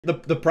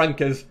the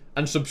prankers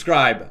and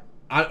subscribe.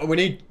 We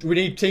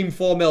need Team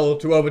 4 Mil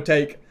to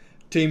overtake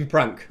Team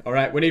Prank. All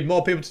right, we need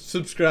more people to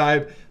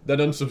subscribe than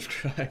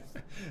unsubscribe.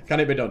 Can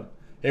it be done?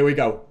 Here we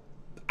go.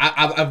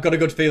 I've got a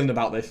good feeling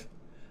about this.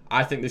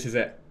 I think this is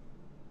it.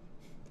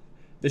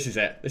 This is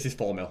it. This is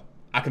 4 Mil.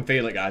 I can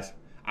feel it, guys.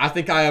 I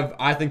think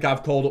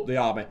I've called up the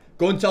army.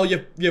 Go and tell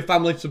your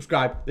family to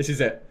subscribe. This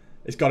is it.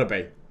 It's gotta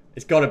be.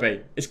 It's gotta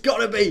be. It's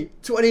gotta be.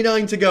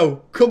 29 to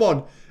go. Come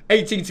on.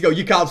 18 to go.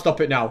 You can't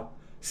stop it now.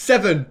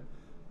 7.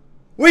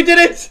 We did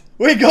it.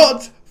 We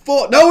got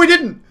 4. No, we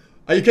didn't.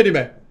 Are you kidding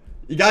me?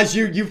 You guys,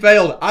 you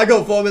failed. I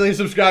got 4 million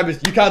subscribers.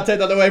 You can't take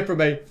that away from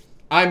me.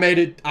 I made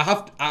it.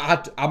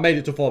 I made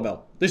it to 4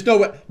 mil. There's no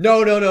way.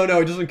 No.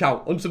 It doesn't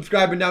count.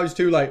 Unsubscribing now is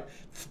too late.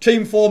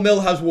 Team 4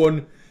 Mil has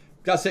won.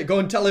 That's it. Go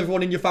and tell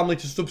everyone in your family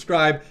to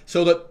subscribe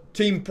so that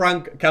Team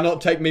Prank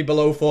cannot take me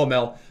below 4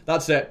 mil.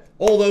 That's it.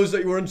 All those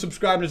that were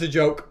unsubscribing as a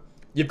joke,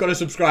 you've got to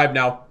subscribe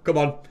now. Come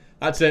on.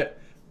 That's it.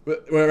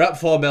 We're at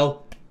 4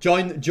 mil.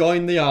 Join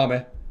the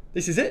army.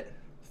 This is it.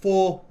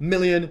 4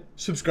 million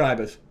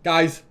subscribers.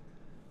 Guys,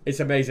 it's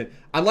amazing.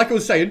 And like I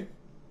was saying,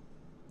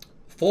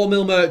 4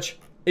 mil merch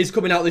is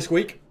coming out this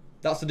week.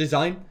 That's the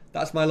design.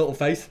 That's my little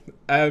face.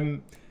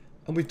 And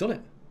we've done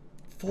it.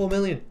 4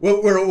 million.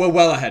 We're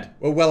well ahead.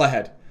 We're well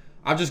ahead.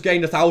 I've just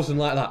gained 1,000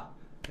 like that.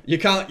 You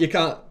can't.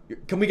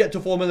 Can we get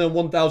to 4 million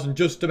 1,000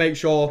 just to make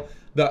sure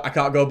that I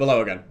can't go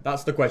below again?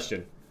 That's the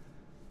question.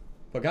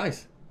 But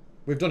guys,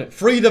 we've done it.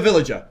 Free the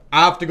villager.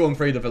 I have to go and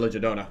free the villager,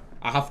 don't I?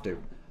 I have to.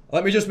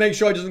 Let me just make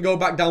sure it doesn't go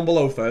back down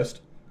below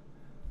first.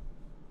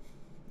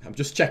 I'm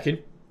just checking.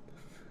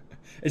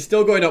 It's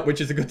still going up,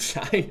 which is a good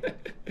sign.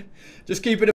 Just keep it